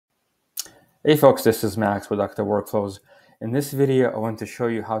Hey folks, this is Max with Octa Workflows. In this video, I want to show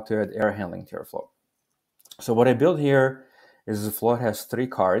you how to add error handling to your flow. So what I built here is the flow has 3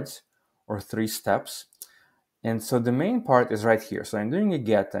 cards or 3 steps. And so the main part is right here. So I'm doing a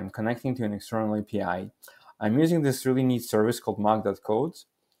get, I'm connecting to an external API. I'm using this really neat service called mock.codes,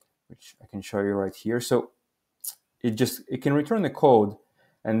 which I can show you right here. So it can return the code,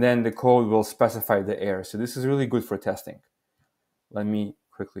 and then the code will specify the error. So this is really good for testing. Let me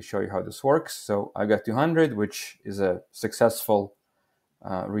quickly show you how this works. So I got 200, which is a successful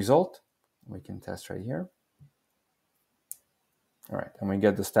result. We can test right here. All right, and we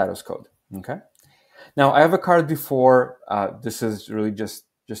get the status code. Okay. Now I have a card before. This is really just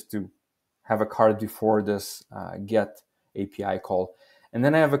to have a card before this get API call, and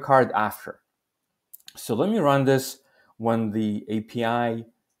then I have a card after. So let me run this when the API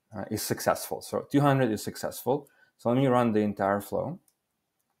is successful. So 200 is successful. So let me run the entire flow.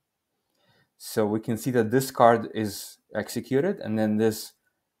 So we can see that this card is executed, and then this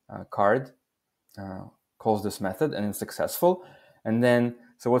card calls this method, and it's successful. And then,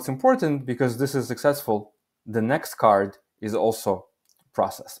 so what's important, because this is successful, the next card is also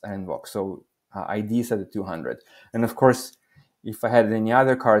processed and invoked. So ID set at 200. And of course, if I had any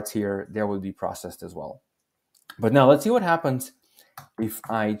other cards here, they would be processed as well. But now let's see what happens if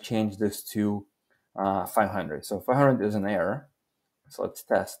I change this to 500. So 500 is an error. So let's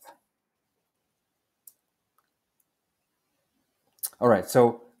test. All right,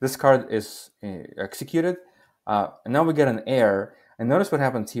 so this card is executed, and now we get an error. And notice what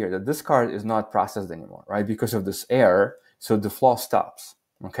happens here, that this card is not processed anymore, right? Because of this error, so the flow stops,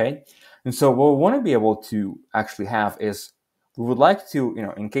 okay? And so what we want to be able to actually have is, we would like to,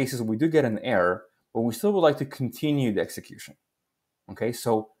 in cases we do get an error, but we still would like to continue the execution, okay?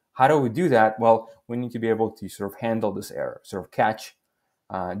 So how do we do that? Well, we need to be able to sort of handle this error, sort of catch,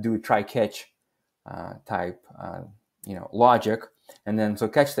 do a try-catch type, logic, and then so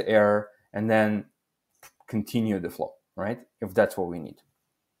catch the error and then continue the flow, right? If that's what we need.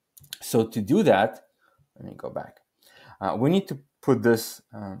 So to do that, let me go back. We need to put this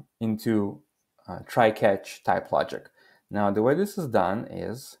into try-catch type logic. Now, the way this is done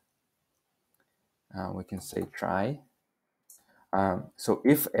is we can say try. So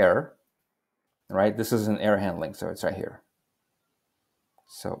if error, right? This is an error handling, so it's right here.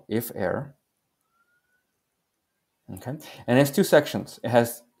 So if error, okay, and it has 2 sections. It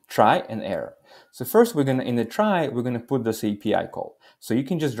has try and error. So first, in the try, we're gonna put this API call. So you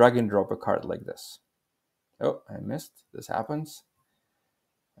can just drag and drop a card like this. Oh, I missed. This happens.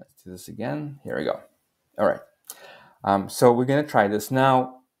 Let's do this again. Here we go. All right. So we're gonna try this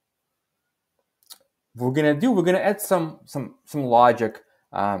now. We're gonna add some logic,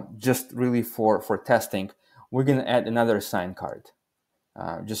 just really for testing. We're gonna add another assign card,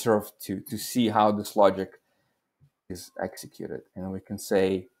 just sort of to see how this logic is executed, and we can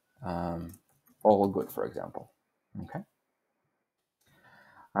say all good, for example. Okay.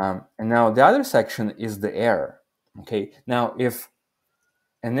 And now the other section is the error. Okay. Now, if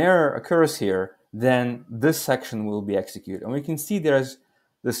an error occurs here, then this section will be executed, and we can see there's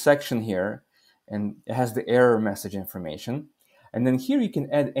this section here, and it has the error message information. And then here you can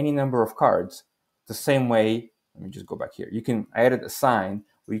add any number of cards the same way. Let me just go back here. You can add it assign,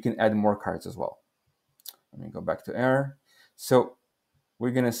 or you can add more cards as well. Let me go back to error. So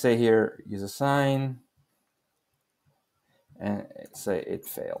we're going to say here, use assign, and say it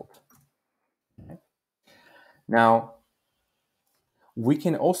failed. Okay. Now, we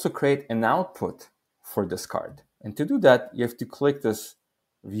can also create an output for this card. And to do that, you have to click this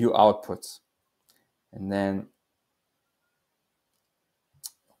view outputs. And then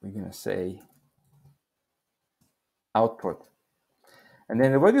we're going to say output. And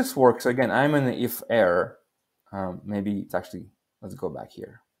then the way this works, again, I'm in the if error. Maybe it's actually, let's go back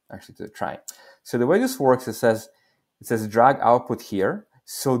here, actually to try. So the way this works, it says drag output here.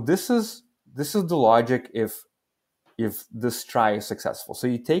 So this is the logic if this try is successful. So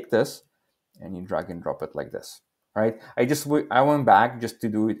you take this and you drag and drop it like this, right? I went back just to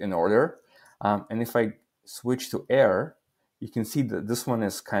do it in order. And if I switch to error, you can see that this one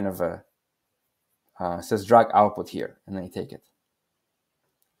is kind of says drag output here, and then you take it.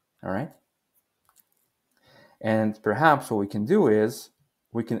 All right. And perhaps what we can do is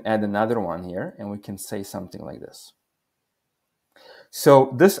we can add another one here, and we can say something like this.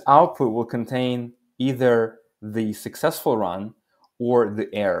 So this output will contain either the successful run or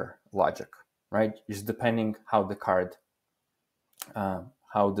the error logic, right? Just depending how the card,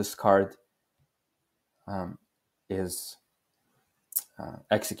 how this card is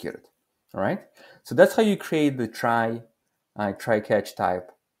executed. All right. So that's how you create the try catch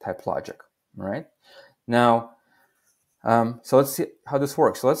type logic. All right. Now, so let's see how this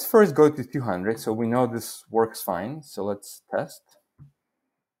works. So let's first go to 200. So we know this works fine. So let's test.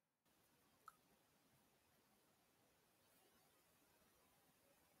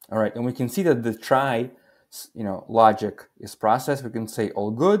 All right, and we can see that the try, logic is processed. We can say all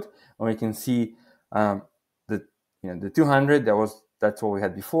good, and we can see the 200. That's what we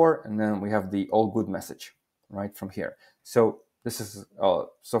had before, and then we have the all good message right from here. So this is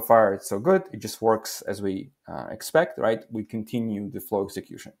so far it's so good. It just works as we expect, right? We continue the flow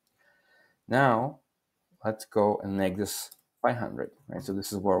execution. Now let's go and make this 500, right? So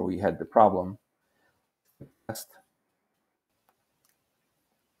this is where we had the problem. Test.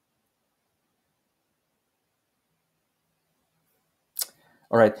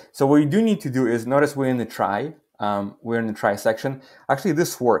 All right, so what you do need to do is notice we're in the try. We're in the try section. Actually,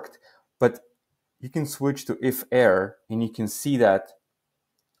 this worked, but you can switch to if error, and you can see that.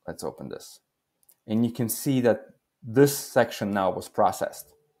 Let's open this, and you can see that this section now was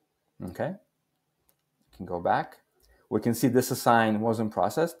processed. Okay, you can go back. We can see this assign wasn't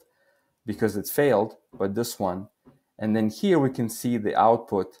processed because it failed, but this one, and then here we can see the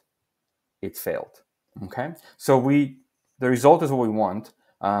output. It failed. Okay, so the result is what we want.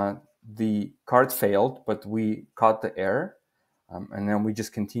 The card failed, but we caught the error, and then we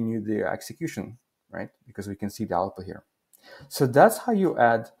just continue the execution, right? Because we can see the output here. So that's how you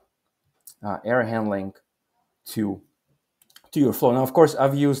add error handling to your flow. Now, of course,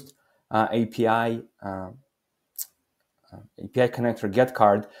 I've used API connector get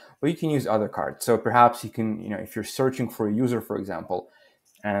card, but you can use other cards. So perhaps you can, if you're searching for a user, for example,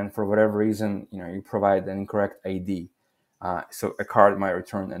 and for whatever reason, you provide an incorrect ID. So a card might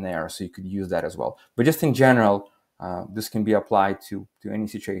return an error, so you could use that as well. But just in general, this can be applied to any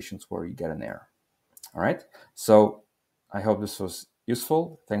situations where you get an error. All right. So I hope this was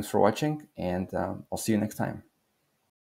useful. Thanks for watching, and I'll see you next time.